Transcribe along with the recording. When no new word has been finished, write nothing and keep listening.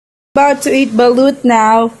about to eat balut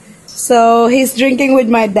now. So he's drinking with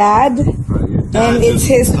my dad. And it's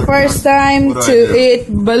his first time to eat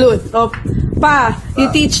balut. Oh, Pa, you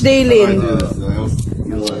teach Daylin.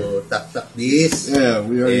 You tap this. Yeah,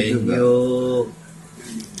 we already did that. You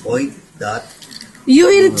point that. You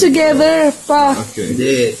eat it together, Pa.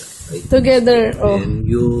 Okay. Together. Oh. And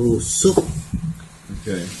you soup.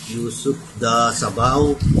 Okay. You soup the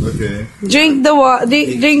sabaw. Okay. Drink the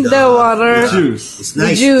drink the water. The juice. It's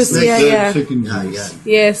nice. The juice, It's nice. yeah. Chicken Yeah, juice.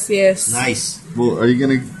 yeah. Yes. Nice. Well, are you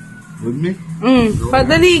gonna with me?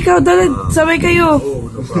 Padali, ikaw dali. Sabay kayo. Oh,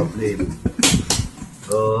 no problem.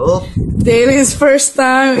 Oh. Daily's first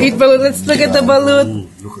time eat balut. Let's look at the balut.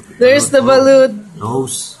 Look at There's the balut.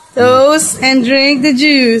 Nose. Toast and drink the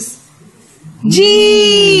juice.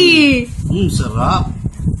 Gee! Sarap.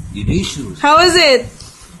 Delicious. How is it?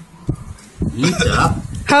 Sarap.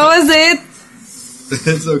 How is it?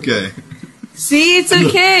 It's okay. See, it's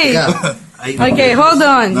okay. Yeah. Okay, hold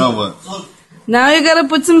on. Now what? Salt. Now you gotta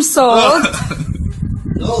put some salt.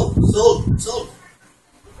 No, salt.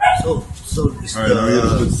 Salt is Alright, now we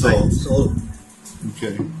gotta put salt. Salt.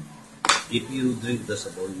 Okay. If you drink the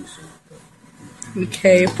sabaw, you salt.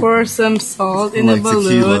 Okay, pour some salt in the Like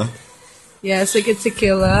balut. tequila. Yes, like a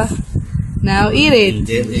tequila. Now eat it. And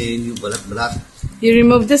then you balat. You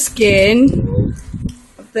remove the skin Oh.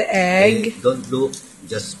 of the egg. Don't look,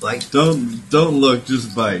 just bite. Don't look,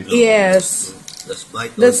 just bite. Yes, Just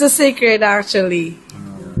bite. that's the secret actually.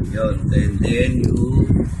 Yun. And then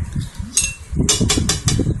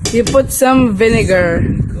You put some vinegar.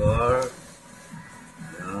 gar.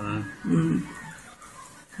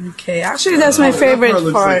 Okay, actually that's my favorite That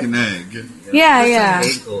looks part. like an egg. Yeah.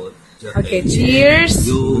 Okay, cheers.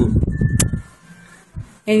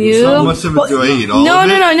 And you. How much of it do I eat? All No, of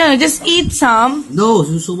it? no. Just eat some. No,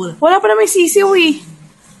 suso mo. Wala pa namang sisiw eh.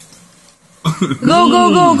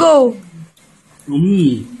 Go.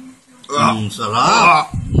 Sarap.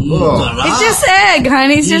 Sarap. It's just egg,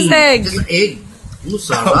 honey. It's just egg. Just egg.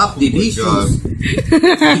 Sarap. God. Delicious.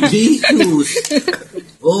 Delicious.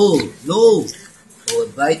 Oh, no. Oh,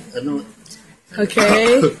 bite. Ano?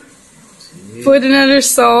 Okay. Put another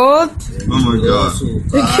salt. Oh my God. You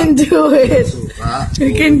can do it.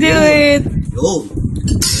 You can do it. No.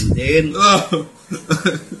 And then,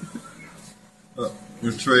 Oh.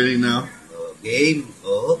 We're trading now. game.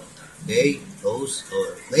 Oh, okay. Toast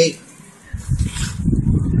or plate.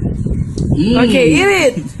 Okay, eat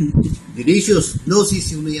it. Delicious. No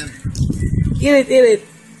sisiw na yan. Eat it.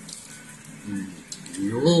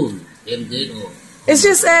 Yun. And then, oh. It's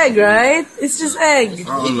just egg, right? It's just egg.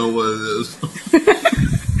 I don't know what it is.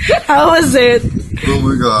 How was it? Oh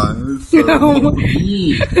my God. It's so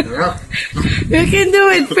Sarap. You can do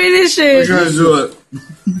it. Finish We're it. gonna do it.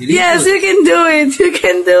 Yes, you can do it. You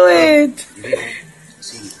can do it.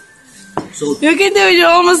 So, You can do it. You're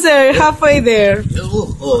almost there. You're halfway there.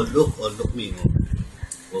 look me.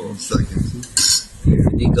 Oh, 1 second.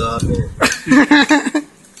 vinegar.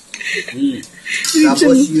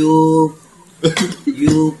 Tapos you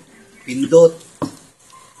pindot.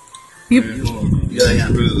 Yeah.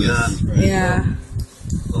 Yeah.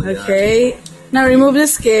 Oh, yeah. Okay. Now remove the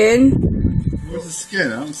skin. Where's the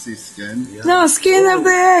skin? I don't see skin. Yeah. No, skin of the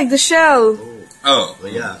egg, the shell. Oh. Oh,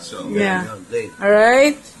 yeah. So, Yeah. Great. All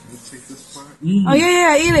right. let's take this part. Oh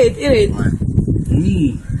yeah. Eat it.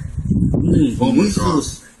 Oh my God.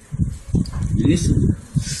 Delicious.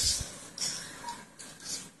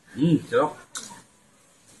 Sarap.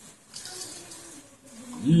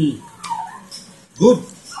 Good.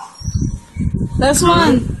 Last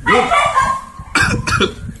one.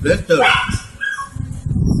 Better.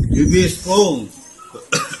 You be strong.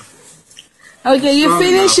 Okay, you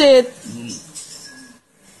finish it.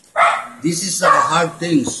 This is a hard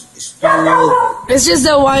things. It's too. It's just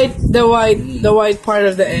the white part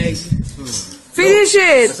of the egg. Finish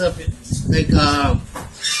it. It's like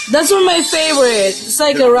That's one of my favorite. It's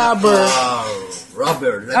like a rubber.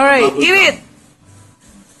 rubber. Like All right, bubble eat gum. it.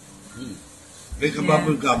 Like a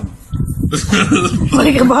bubble gum.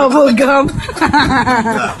 Like a bubble gum.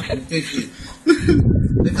 Yeah, you take it.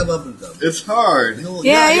 Like a bubble gum. It's hard. No,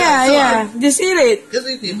 Yeah. Just eat it. Just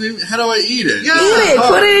eat it. How do I eat it? Yeah. Eat it.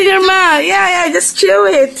 Put it in your mouth. Yeah. Just chew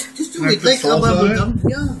it. Just do Can I it put like a salt bubble on it? gum.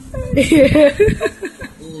 Yeah.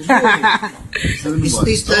 Then It's what?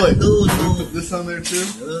 taste Oh, like wait. no. Put this on there too?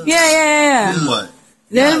 Yeah. Then what?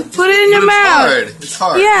 Then put it in your But mouth. it's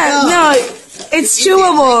hard. Yeah. No, it's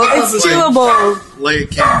chewable. It's chewable. Like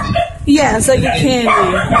candy. Yes, like a candy.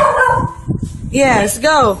 Yes,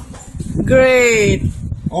 go. Great.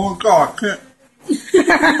 Oh my God, I can't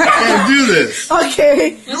do this.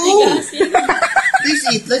 Okay. No. Please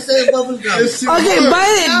eat. Let's say a bubble gum. It's too Okay, good.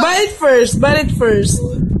 bite it first. Bite it first.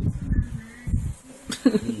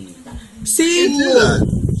 See? You do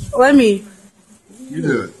that. Let me. You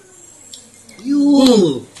do it.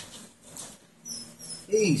 You.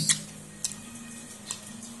 Please.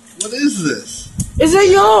 What is this? It's a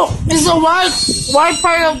yolk. It's a white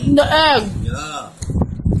part of the egg. Yeah.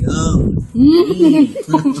 Yum.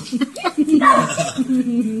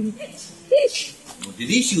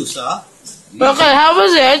 Delicious, huh? Okay, how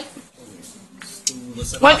was it?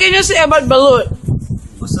 Masarap. What can you say about balut?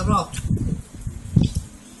 Masarap.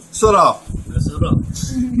 Shut up. Masarap.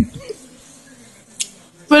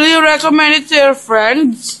 Will you recommend it to your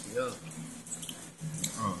friends? Yeah.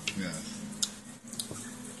 Oh, yeah.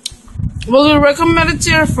 Will you recommend it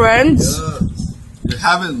to your friends? Yeah. You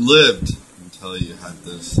haven't lived until you had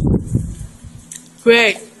this.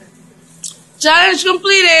 Great. Challenge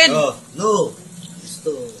completed. Oh, no.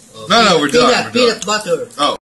 Ito. No, we're done. Peanut butter. Oh.